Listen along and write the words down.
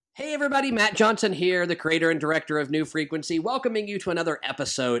Hey everybody, Matt Johnson here, the creator and director of New Frequency, welcoming you to another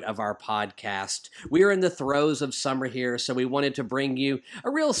episode of our podcast. We are in the throes of summer here, so we wanted to bring you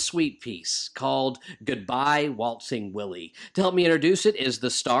a real sweet piece called Goodbye, Waltzing Willy. To help me introduce it is the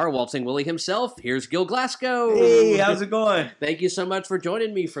star, Waltzing Willy himself. Here's Gil Glasgow. Hey, how's it going? Thank you so much for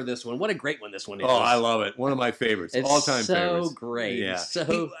joining me for this one. What a great one this one is. Oh, I love it. One of my favorites. It's all-time favorites. so great. Yeah. So,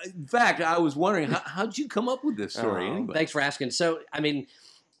 Hey, in fact, I was wondering, how'd you come up with this story anyway? Thanks for asking. So,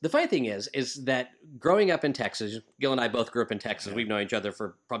 the funny thing is that growing up in Texas, Gil and I both grew up in Texas. Yeah. We've known each other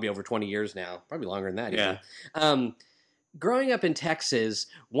for probably over 20 years now, probably longer than that. Yeah. Even. Growing up in Texas,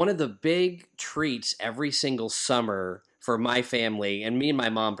 one of the big treats every single summer for my family, and me and my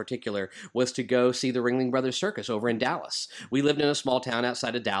mom in particular, was to go see the Ringling Brothers Circus over in Dallas. We lived in a small town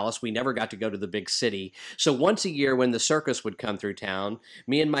outside of Dallas. We never got to go to the big city. So once a year when the circus would come through town,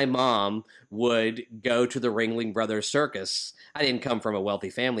 me and my mom would go to the Ringling Brothers Circus. I didn't come from a wealthy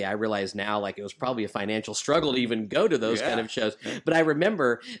family. I realize now it was probably a financial struggle to even go to those kind of shows. But I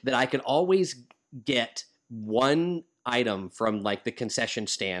remember that I could always get one item from the concession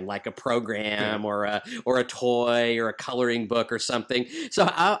stand, like a program or a toy or a coloring book or something. So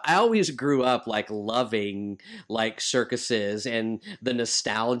I always grew up loving circuses and the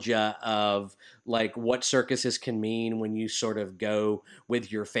nostalgia of what circuses can mean when you sort of go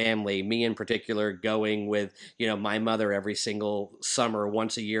with your family. Me in particular, going with my mother every single summer,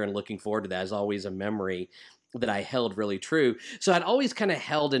 once a year, and looking forward to that is always a memory that I held really true. So I'd always kind of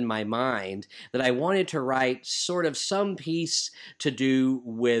held in my mind that I wanted to write sort of some piece to do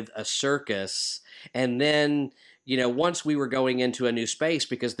with a circus. And then, once we were going into a new space,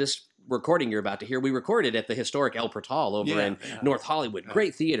 because this recording you're about to hear, we recorded at the historic El Portal over in North Hollywood.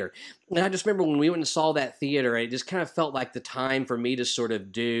 Great theater. And I just remember when we went and saw that theater, it just kind of felt like the time for me to sort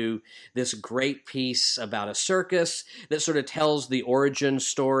of do this great piece about a circus that sort of tells the origin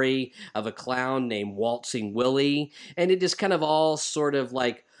story of a clown named Waltzing Willy. And it just kind of all sort of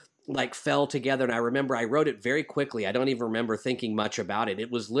fell together. And I remember I wrote it very quickly. I don't even remember thinking much about it.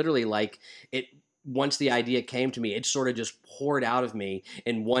 It was literally once the idea came to me, it sort of just poured out of me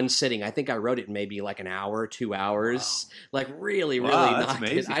in one sitting. I think I wrote it in maybe an hour, 2 hours. Wow. Really that's knocked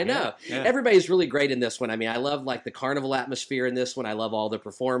amazing. it. I know. Yeah. Everybody's really great in this one. I love the carnival atmosphere in this one. I love all the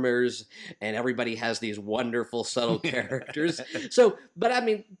performers, and everybody has these wonderful, subtle characters. So, but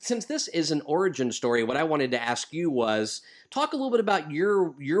since this is an origin story, what I wanted to ask you was talk a little bit about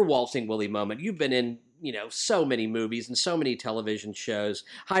your Waltzing Willy moment. You've been in, so many movies and so many television shows,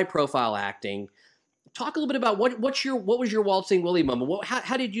 high profile acting. Talk a little bit about what was your Waltzing Willy moment?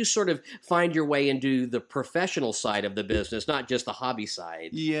 How did you sort of find your way into the professional side of the business, not just the hobby side?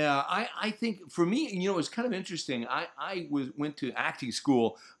 Yeah, I think for me, it's kind of interesting. I went to acting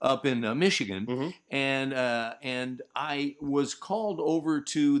school up in Michigan, and I was called over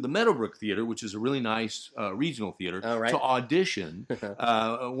to the Meadowbrook Theater, which is a really nice regional theater, to audition.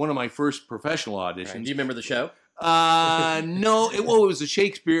 One of my first professional auditions. Right. Do you remember the show? No, it was a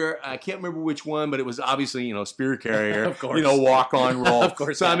Shakespeare. I can't remember which one, but it was obviously, Spear Carrier, of course. Walk on roll. Of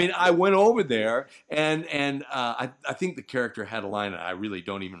course. So, I went over there and I think the character had a line that I really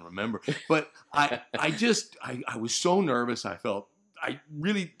don't even remember, but I was so nervous. I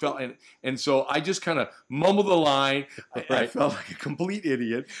really felt, and so I just kind of mumbled the line. I felt like a complete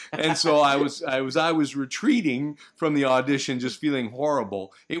idiot, and so I was retreating from the audition, just feeling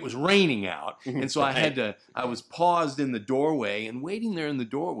horrible. It was raining out, and so I was paused in the doorway, and waiting there in the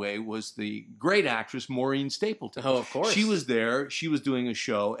doorway was the great actress Maureen Stapleton. Oh, of course. She was there. She was doing a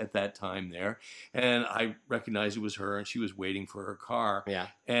show at that time there, and I recognized it was her, and she was waiting for her car. Yeah,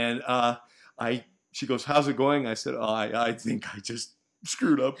 and she goes, "How's it going?" I said, I think I just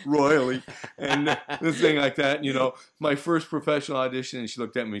screwed up royally. And the thing like that, my first professional audition, and she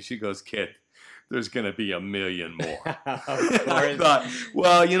looked at me, she goes, "Kid, there's going to be a million more." I thought,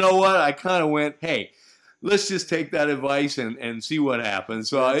 well, you know what? I kind of went, hey, let's just take that advice and see what happens.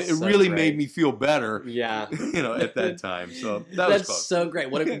 So it really made me feel better. Yeah, at that time. So that's so great.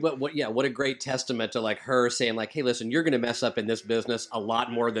 What a great testament to her saying hey, listen, you're going to mess up in this business a lot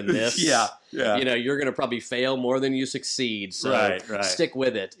more than this. Yeah. You're going to probably fail more than you succeed. So right. Stick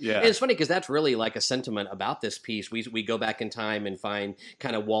with it. Yeah. And it's funny because that's really a sentiment about this piece. We go back in time and find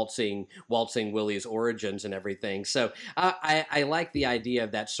kind of Waltzing Willy's origins and everything. So I like the idea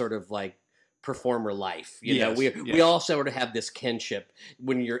of that sort of performer life. We all sort of have this kinship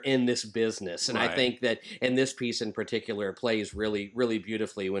when you're in this business. And I think that in this piece in particular plays really, really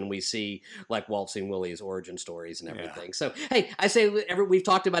beautifully when we see Waltzing Willy's origin stories and everything. Yeah. So, hey, I say we've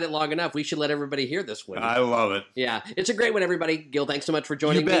talked about it long enough. We should let everybody hear this one. I love it. Yeah. It's a great one, everybody. Gil, thanks so much for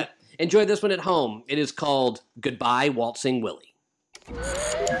joining me. You bet. Enjoy this one at home. It is called Goodbye, Waltzing Willy.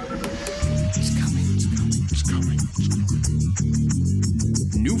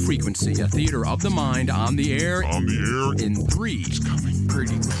 New Frequency, a theater of the mind on the air. On the air. In 3. It's coming.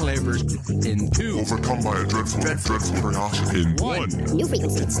 Pretty clever. In 2. Overcome by a dreadful curiosity. In 1. New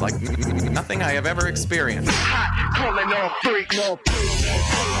Frequency. It's like nothing I have ever experienced.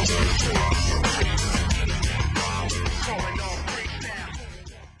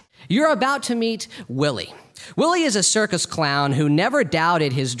 You're about to meet Willy. Willy is a circus clown who never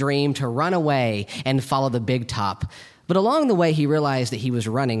doubted his dream to run away and follow the big top. But along the way, he realized that he was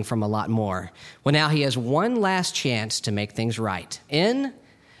running from a lot more. Well, now he has one last chance to make things right. In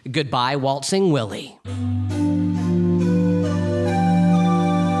Goodbye, Waltzing Willy.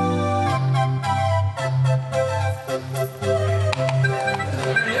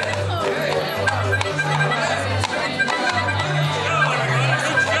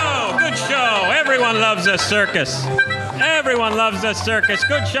 Everyone loves a circus. Everyone loves a circus.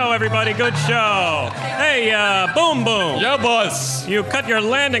 Good show, everybody. Good show. Hey, Boom Boom. Yeah, boss. You cut your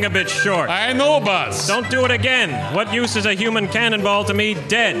landing a bit short. I know, boss. Don't do it again. What use is a human cannonball to me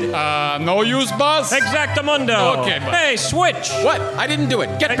dead? No use, boss? Exactamundo. Okay, boss. Hey, Switch. What? I didn't do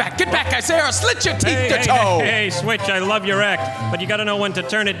it. Get back, I say, or I'll slit your teeth to toe. Hey, Switch, I love your act, but you gotta know when to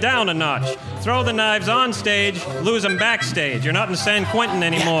turn it down a notch. Throw the knives on stage, lose them backstage. You're not in San Quentin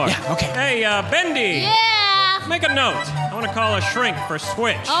anymore. Yeah, okay. Hey, Bendy. Yeah. Make a note. I want to call a shrink for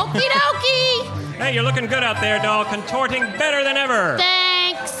Switch. Okie dokie. Hey, you're looking good out there, doll. Contorting better than ever.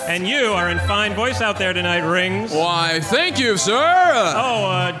 Thanks. And you are in fine voice out there tonight, Rings. Why, thank you, sir.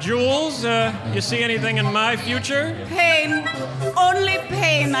 Oh, Jules, you see anything in my future? Pain. Only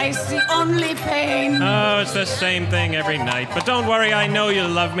pain. I see only pain. Oh, it's the same thing every night. But don't worry, I know you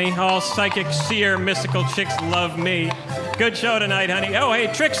love me. All psychic, seer, mystical chicks love me. Good show tonight, honey. Oh, hey,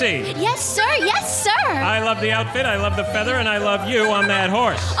 Trixie. Yes, sir. Yes, sir. I love the outfit, I love the feather, and I love you on that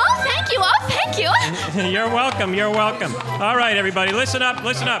horse. Oh, thank you. Oh, thank you. You're welcome, you're welcome. All right, everybody, listen up,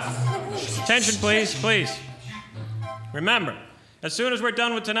 listen up. Attention, please, please. Remember, as soon as we're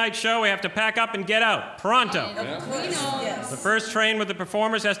done with tonight's show, we have to pack up and get out. Pronto. The first train with the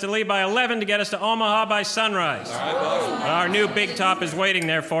performers has to leave by 11 to get us to Omaha by sunrise. Our new big top is waiting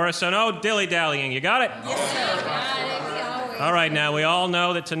there for us, so no dilly-dallying. You got it? Yes, sir. All right, now, we all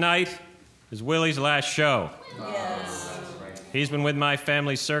know that tonight is Willy's last show. Yes. He's been with my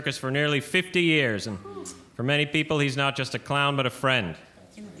family's circus for nearly 50 years, and for many people, he's not just a clown, but a friend.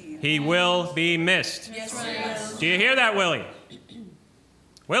 He will be missed. Yes, do you hear that, Willy?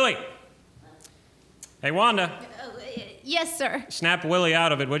 Willy? Hey, Wanda. Yes, sir. Snap Willy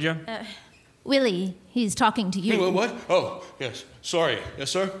out of it, would you? Willy, he's talking to you. What? Oh, yes. Sorry. Yes,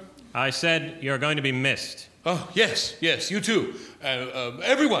 sir? I said you're going to be missed. Oh, yes, you too.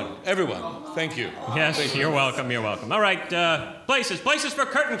 Everyone. Thank you. Yes, Thank you're welcome. All right, places for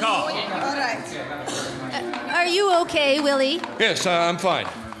curtain call. All right. Are you okay, Willy? Yes, I'm fine.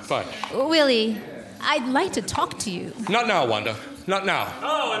 Willy, I'd like to talk to you. Not now, Wanda. Not now.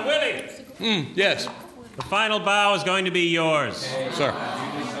 Oh, and Willy. Yes. The final bow is going to be yours. Sir.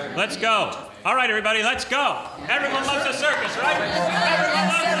 Let's go. All right, everybody, let's go. Everyone loves a circus, right? Everyone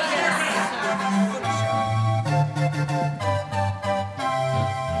loves a circus.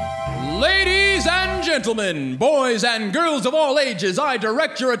 Ladies and gentlemen, boys and girls of all ages, I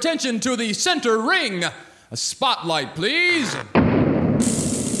direct your attention to the center ring. A spotlight, please.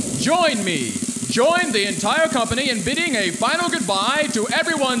 Join the entire company in bidding a final goodbye to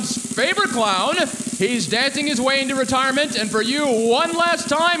everyone's favorite clown. He's dancing his way into retirement, and for you, one last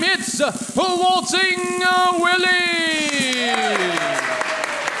time, it's Waltzing Willy!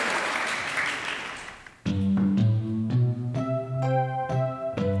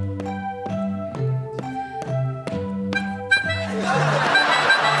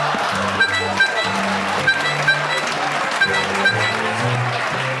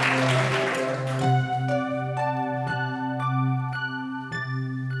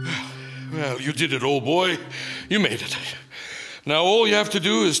 Well, you did it, old boy. You made it. Now all you have to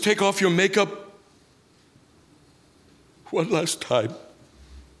do is take off your makeup one last time.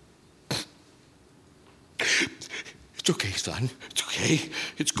 It's okay, son. It's okay.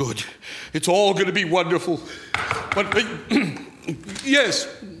 It's good. It's all going to be wonderful. But, yes,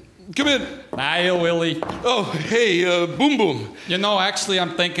 come in. Hiya, Willy. Oh, hey, Boom Boom. You know, actually,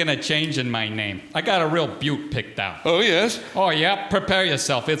 I'm thinking of changing my name. I got a real beaut picked out. Oh, yes? Oh, yeah? Prepare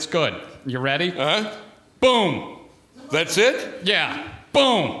yourself. It's good. You ready? Huh? Boom. That's it? Yeah.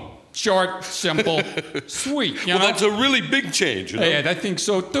 Boom. Short, simple, sweet. You know? That's a really big change, you know? Yeah, I think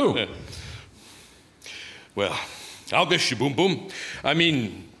so, too. Yeah. Well, I'll miss you, Boom Boom. I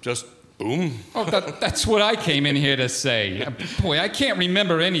mean, just boom. Oh, that's what I came in here to say. Boy, I can't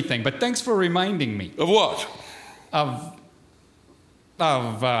remember anything, but thanks for reminding me. Of what? oh,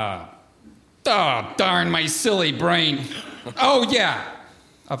 darn my silly brain. Oh, yeah.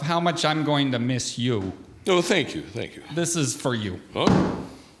 Of how much I'm going to miss you. Oh, thank you, thank you. This is for you. Huh?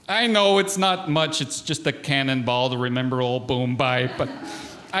 I know it's not much. It's just a cannonball to remember old Boom by, but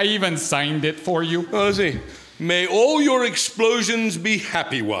I even signed it for you. Oh, let's see. May all your explosions be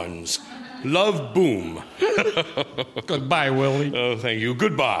happy ones. Love, Boom. Goodbye, Willie. Oh, thank you.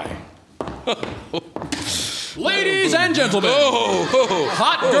 Goodbye. Ladies and gentlemen,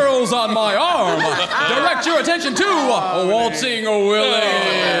 hot girls on my arm, direct your attention to Waltzing Willy.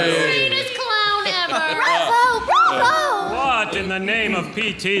 Sweetest clown ever. Bravo, bravo. What in the name of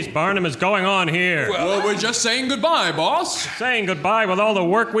PT's Barnum is going on here? Well, we're just saying goodbye, boss. Saying goodbye with all the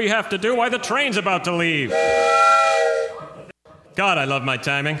work we have to do while the train's about to leave. God, I love my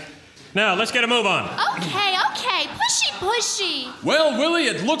timing. Now, let's get a move on. Okay. Pushy. Well, Willie,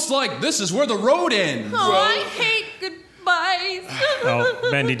 it looks like this is where the road ends. Oh, I hate goodbyes. Oh,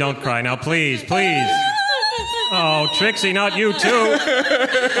 Bendy, don't cry now, please. Oh, Trixie, not you too.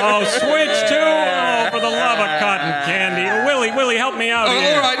 Oh, switch too. Oh, for the love of cotton candy. Willie, help me out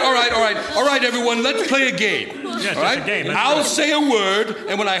here. All right, everyone, let's play a game. Yes, all right? a game. I'll say a word,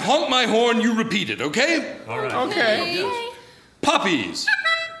 and when I honk my horn, you repeat it, okay? All right. Okay. Poppies.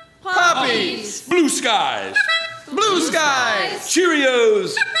 Puppies. Blue skies. Blue skies.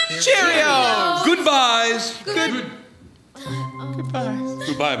 Cheerios. Cheerios. Goodbyes. Goodbyes.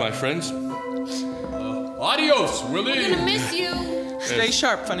 Goodbye, my friends. Adios, Willie. Gonna miss you. Stay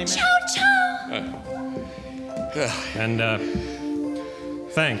sharp, funny man. Ciao. And,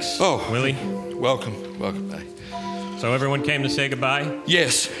 thanks, Willie. Welcome. Bye. So everyone came to say goodbye?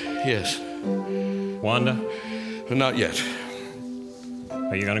 Yes. Wanda? Not yet.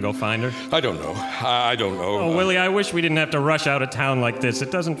 Are you gonna go find her? I don't know. Oh, Willie, I wish we didn't have to rush out of town like this. It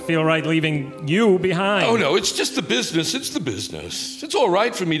doesn't feel right leaving you behind. Oh, no, it's just the business. It's the business. It's all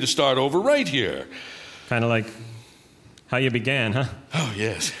right for me to start over right here. Kind of like how you began, huh? Oh,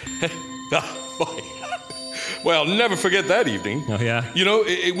 yes. Boy. Well, never forget that evening. Oh, yeah? You know,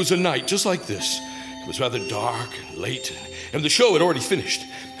 it was a night just like this. It was rather dark and late, and the show had already finished.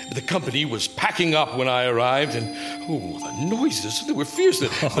 The company was packing up when I arrived, and the noises, they were fierce. The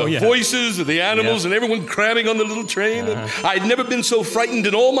voices of the animals and everyone cramming on the little train. And I'd never been so frightened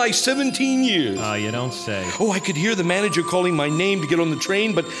in all my 17 years. Oh, you don't say. Oh, I could hear the manager calling my name to get on the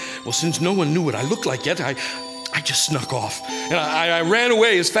train, but, since no one knew what I looked like yet, I just snuck off. And I ran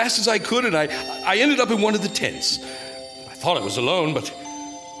away as fast as I could, and I ended up in one of the tents. I thought I was alone, but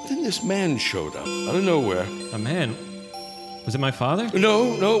then this man showed up out of nowhere. A man? Was it my father?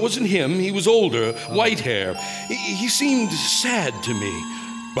 No, it wasn't him. He was older, white hair. He seemed sad to me.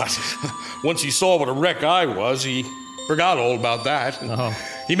 But once he saw what a wreck I was, he forgot all about that.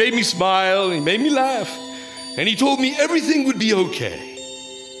 He made me smile, he made me laugh. And he told me everything would be okay.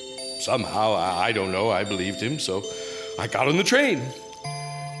 Somehow, I don't know, I believed him, so I got on the train.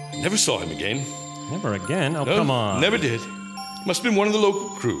 Never saw him again. Never again? Oh, no, come on. Never did. Must have been one of the local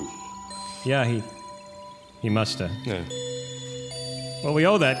crew. Yeah, he must have. Yeah. Well, we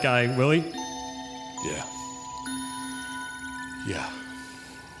owe that guy, Willie. Yeah.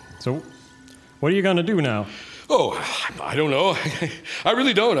 So, what are you going to do now? Oh, I don't know. I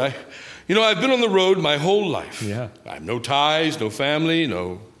really don't. I've been on the road my whole life. Yeah. I have no ties, no family,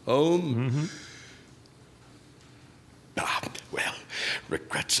 no home. Well,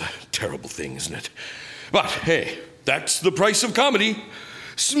 regret's a terrible thing, isn't it? But, hey, that's the price of comedy.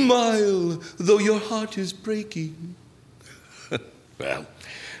 Smile, though your heart is breaking. Well,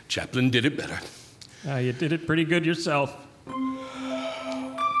 Chaplin did it better. You did it pretty good yourself.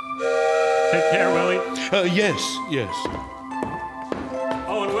 Take care, Willie. Yes.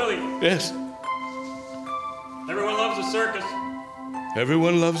 Oh, and Willie. Yes. Everyone loves a circus.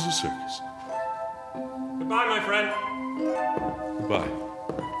 Everyone loves a circus. Goodbye, my friend. Goodbye.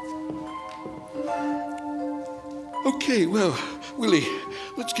 Okay, well, Willie,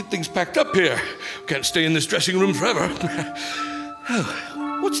 let's get things packed up here. Can't stay in this dressing room forever.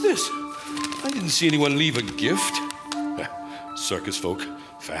 Oh, what's this? I didn't see anyone leave a gift. Circus folk,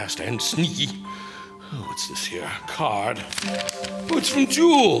 fast and sneaky. Oh, what's this here? Card. Oh, it's from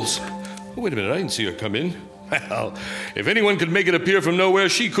Jules. Oh, wait a minute, I didn't see her come in. Well, if anyone could make it appear from nowhere,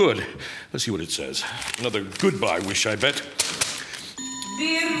 she could. Let's see what it says. Another goodbye wish, I bet.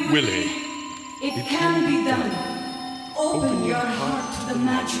 Dear Willy. It can be done. Open your heart to the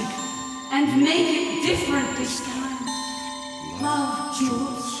magic and make it different this time. Love,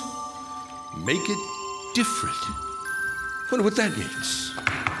 Jules. Make it different. Wonder what that means.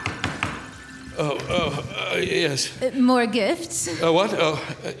 Oh, yes. More gifts? What?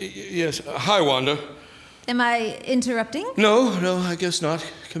 Yes. Hi, Wanda. Am I interrupting? No, I guess not.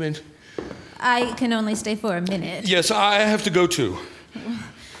 Come in. I can only stay for a minute. Yes, I have to go too.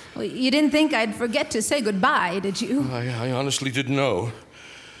 Well, you didn't think I'd forget to say goodbye, did you? I honestly didn't know.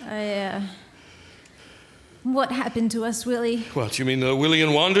 What happened to us, Willy? What, you mean the Willy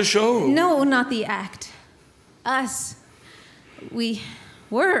and Wanda show? No, not the act. Us. We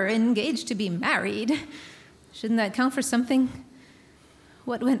were engaged to be married. Shouldn't that count for something?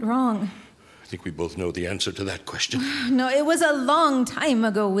 What went wrong? I think we both know the answer to that question. No, it was a long time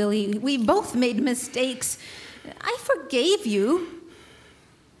ago, Willy. We both made mistakes. I forgave you.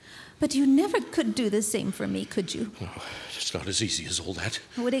 But you never could do the same for me, could you? No, it's not as easy as all that.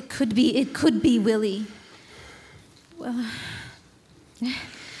 What it could be, Willy. Well,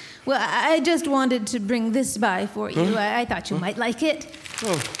 I just wanted to bring this by for you. Huh? I thought you might like it.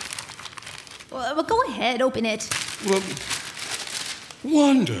 Oh. Well, go ahead, open it. Well,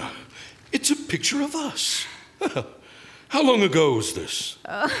 Wanda, it's a picture of us. How long ago was this?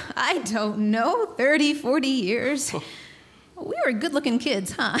 I don't know, 30, 40 years. Oh. We were good-looking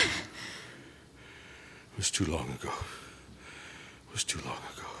kids, huh? It was too long ago.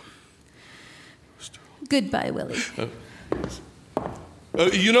 Goodbye, Willy.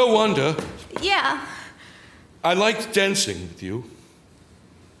 You know, Wanda, Yeah, I liked dancing with you.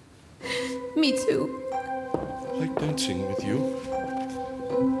 me too. I like dancing with you.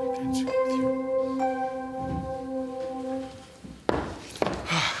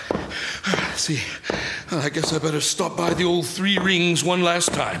 See, I guess I better stop by the old Three Rings one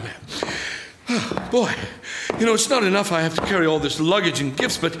last time. Boy, you know, it's not enough I have to carry all this luggage and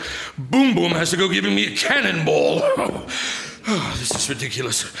gifts, but Boom Boom has to go giving me a cannonball. Oh, this is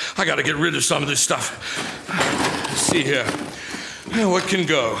ridiculous. I gotta get rid of some of this stuff. Let's see here. What can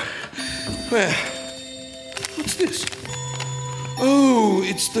go? Well, what's this? Oh,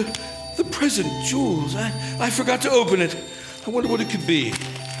 it's the present jewels. I forgot to open it. I wonder what it could be.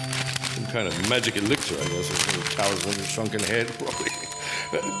 Some kind of magic elixir, I guess. It's one of Talisman's shrunken head, probably.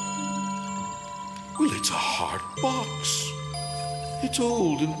 Well, it's a hard box. It's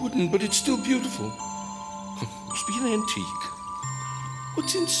old and wooden, but it's still beautiful. Must be an antique.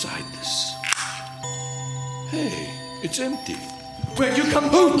 What's inside this? Hey, it's empty. Where'd you come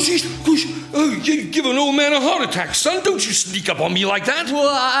from? Oh, jeez. Oh, you give an old man a heart attack, son. Don't you sneak up on me like that. Well,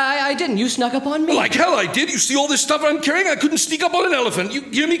 I didn't. You snuck up on me. Like hell I did. You see all this stuff I'm carrying? I couldn't sneak up on an elephant. You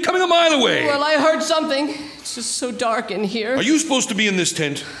hear me coming a mile away. Well, I heard something. It's just so dark in here. Are you supposed to be in this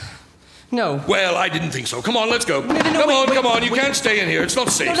tent? No. Well, I didn't think so. Come on, let's go. No, Come on. You can't stay in here. It's not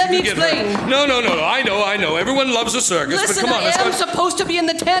safe. No, let me You get hurt. explain. No. I know. Everyone loves a circus, Listen, but come on, let's I am go. supposed to be in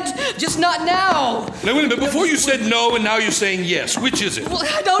the tent, just not now. Now, wait a minute. Before you said no, and now you're saying yes. Which is it? Well,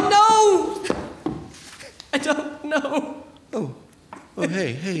 I don't know. I don't know. Oh,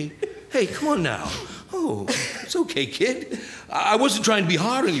 hey, come on now. Oh, it's okay, kid. I wasn't trying to be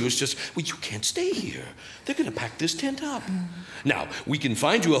hard on you. It's just, well, you can't stay here. They're going to pack this tent up. Now, we can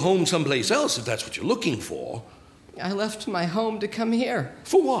find you a home someplace else if that's what you're looking for. I left my home to come here.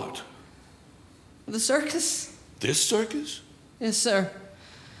 For what? The circus? This circus? Yes, sir.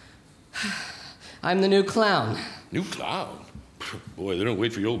 I'm the new clown. New clown? Boy, they don't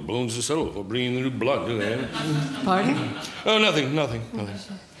wait for your old bones to settle before bringing the new blood, do they? Pardon? Oh, nothing.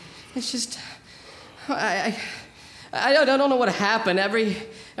 It's just... I don't know what happened.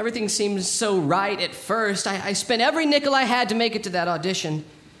 Everything seemed so right at first. I spent every nickel I had to make it to that audition.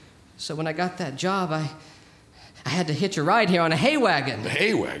 So when I got that job, I had to hitch a ride here on a hay wagon. A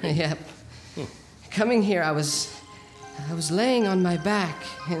hay wagon? Yep. Coming here, I was laying on my back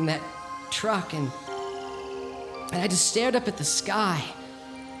in that truck, and I just stared up at the sky,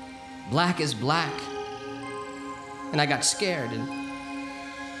 black as black. And I got scared,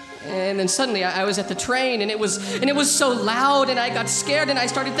 and then suddenly I was at the train, and it was so loud, and I got scared, and I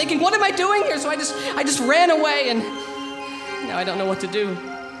started thinking, what am I doing here? So I just ran away, and now I don't know what to do.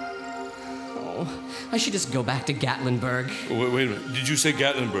 Oh, I should just go back to Gatlinburg. Wait a minute. Did you say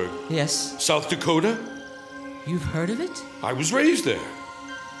Gatlinburg? Yes. South Dakota? You've heard of it? I was raised there.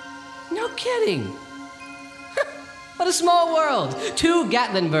 No kidding. What a small world. 2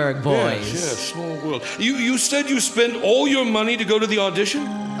 Gatlinburg boys. Yes, small world. You said you spent all your money to go to the audition?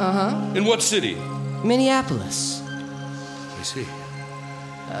 Uh-huh. In what city? Minneapolis. I see.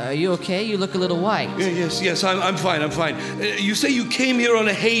 Are you okay? You look a little white. Yes, I'm fine. You say you came here on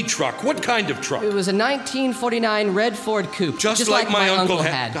a hay truck. What kind of truck? It was a 1949 red Ford coupe. Just like my uncle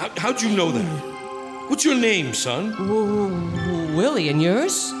had. How'd you know that? What's your name, son? Willy, and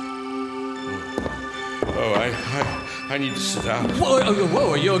yours? Oh, I need to sit down.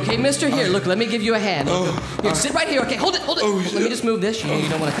 Whoa, are you okay, mister? Here, look, let me give you a hand. Here, sit right here, okay? Hold it. Let me just move this. You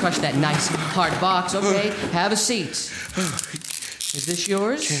don't want to crush that nice hard box, okay? Have a seat. Is this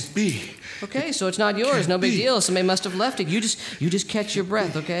yours? Can't be. Okay, so it's not yours. No big deal. Somebody must have left it. You just catch your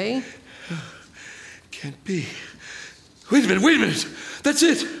breath, okay? Can't be. Wait a minute. That's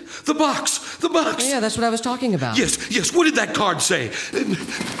it. The box. Yeah, that's what I was talking about. Yes. What did that card say?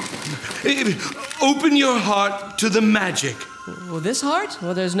 Open your heart to the magic. Well, this heart?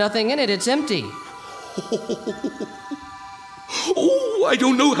 Well, there's nothing in it. It's empty. Oh, I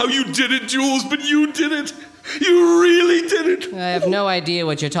don't know how you did it, Jules, but you did it. You really did it. I have no idea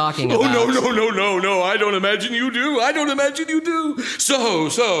what you're talking about. Oh, no. I don't imagine you do.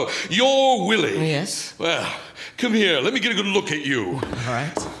 So, you're Willy. Yes. Well, come here. Let me get a good look at you. All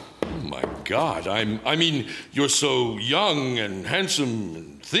right. Oh, my God. I mean, you're so young and handsome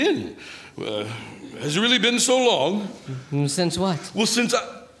and thin. Has it really been so long? Since what? Well, since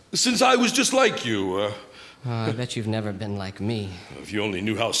I was just like you. I bet you've never been like me. If you only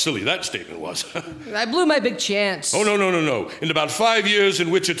knew how silly that statement was. I blew my big chance. Oh, no. In about 5 years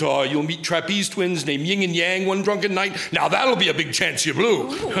in Wichita, you'll meet trapeze twins named Yin and Yang one drunken night. Now that'll be a big chance you blew.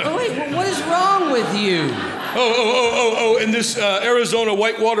 Wait, what is wrong with you? And this Arizona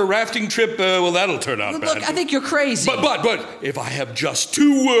whitewater rafting trip, well, that'll turn out bad. Look, I think you're crazy. But if I have just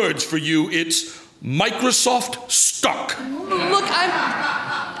 2 words for you, it's Microsoft stuck. Look,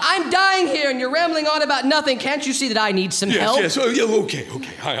 I'm dying here, and you're rambling on about nothing. Can't you see that I need some help? Yes. Oh, yeah, okay.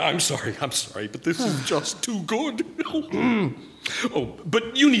 I'm sorry, but this is just too good.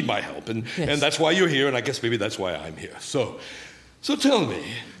 But you need my help, and that's why you're here, and I guess maybe that's why I'm here. So tell me,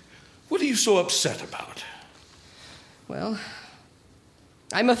 what are you so upset about? Well,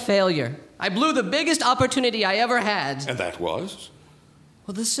 I'm a failure. I blew the biggest opportunity I ever had. And that was?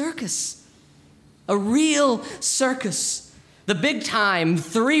 Well, the circus. A real circus. The big time,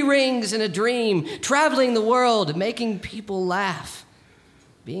 3 rings in a dream, traveling the world, making people laugh.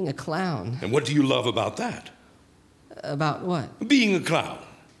 Being a clown. And what do you love about that? About what? Being a clown.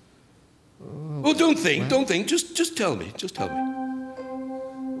 Well, don't think. Just tell me.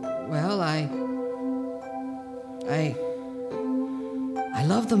 Well, I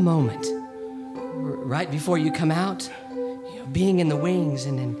love the moment. Right before you come out, being in the wings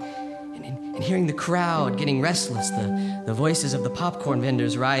and hearing the crowd getting restless, the voices of the popcorn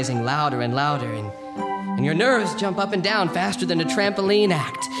vendors rising louder and louder, and your nerves jump up and down faster than a trampoline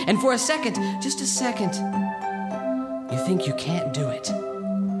act. And for a second, just a second, you think you can't do it.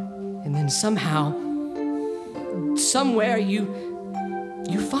 And then somehow, somewhere, you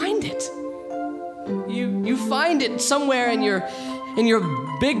find it. You find it somewhere in your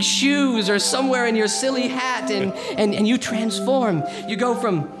big shoes or somewhere in your silly hat, and you transform. You go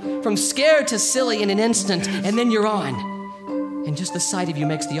from scared to silly in an instant, and then you're on. And just the sight of you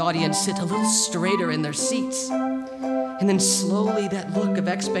makes the audience sit a little straighter in their seats. And then slowly that look of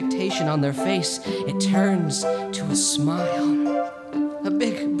expectation on their face, it turns to a smile. A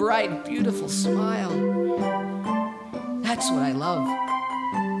big, bright, beautiful smile. That's what I love.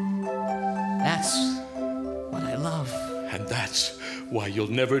 That's what I love. And that's why you'll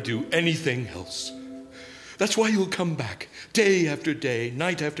never do anything else. That's why you'll come back day after day,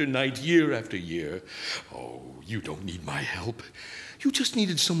 night after night, year after year. Oh, you don't need my help. You just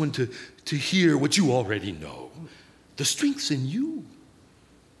needed someone to hear what you already know. The strength's in you.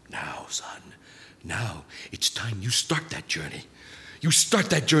 Now, son, it's time you start that journey. You start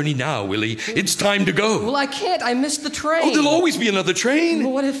that journey now, Willy. It's time to go. Well, I can't. I missed the train. Oh, there'll always be another train.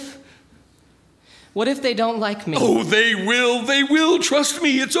 Well, what if they don't like me? Oh, they will. They will. Trust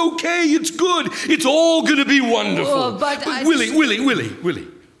me. It's okay. It's good. It's all going to be wonderful. But Willy,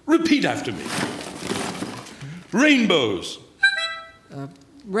 repeat after me. Rainbows.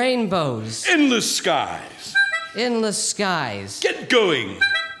 Rainbows. Endless skies. Endless skies. Get going.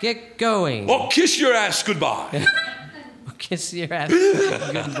 Get going. Or kiss your ass goodbye. Kiss your ass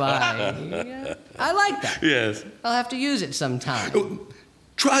goodbye. Yeah. I like that. Yes. I'll have to use it sometime.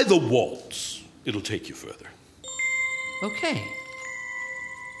 Try the waltz. It'll take you further. Okay.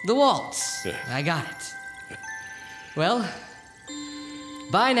 The waltz. Yeah. I got it. Well,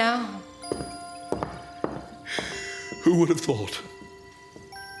 bye now. Who would have thought?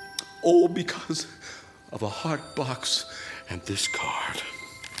 All because of a heart box and this card.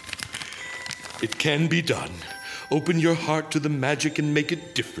 It can be done. Open your heart to the magic and make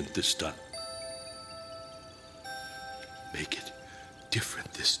it different this time. Make it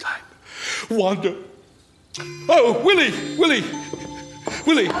different this time. Wanda. Oh, Willy.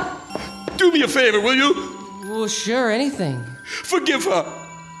 Do me a favor, will you? Well, sure, anything. Forgive her.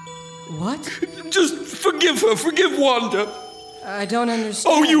 What? Just Forgive her. Forgive Wanda. I don't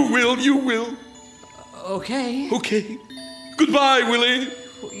understand. Oh, you will. You will. Okay. Okay. Goodbye, Willie.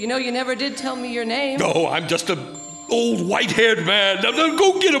 You know, you never did tell me your name. No, I'm just an old white-haired man. Now,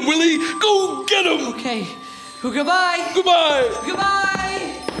 go get him, Willie. Go get him. Okay. Goodbye. Goodbye.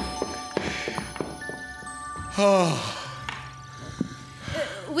 Goodbye.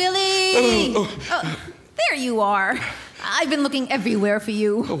 Willie! Oh, there you are. I've been looking everywhere for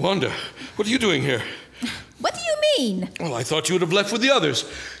you. Oh, Wanda, what are you doing here? What do you mean? Well, I thought you would have left with the others.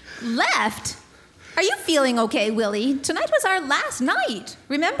 Left? Are you feeling okay, Willie? Tonight was our last night.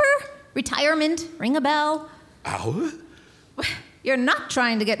 Remember? Retirement, ring a bell. Our? You're not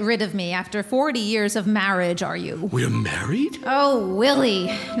trying to get rid of me after 40 years of marriage, are you? We're married? Oh, Willie.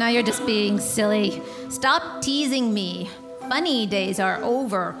 Now you're just being silly. Stop teasing me. Funny days are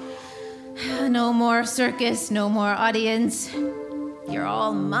over. No more circus, no more audience. You're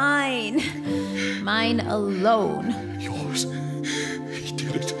all mine. Mine alone. Yours. He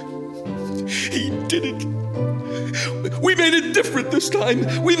did it. He did it. We made it different this time.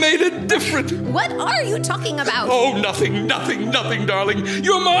 We made it different. What are you talking about? Oh, nothing, darling.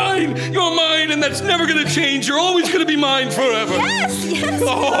 You're mine, and that's never going to change. You're always going to be mine forever. Yes.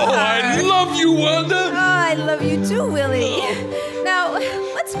 Oh, I love you, Wanda. Oh, I love you too, Willie. Now,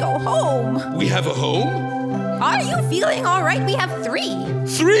 let's go home. We have a home? Are you feeling all right? We have 3.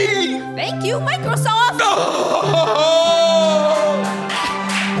 3? Thank you, Microsoft. Oh!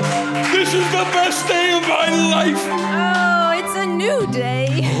 This is the best day of my life. Oh, it's a new day.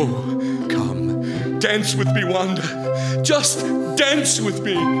 Oh, come. Dance with me, Wanda. Just dance with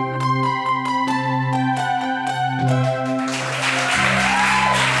me.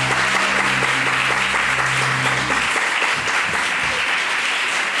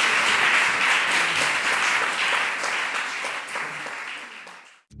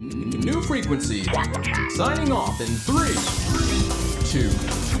 New frequency. Signing off in 3, 2,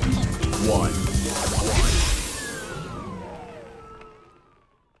 1.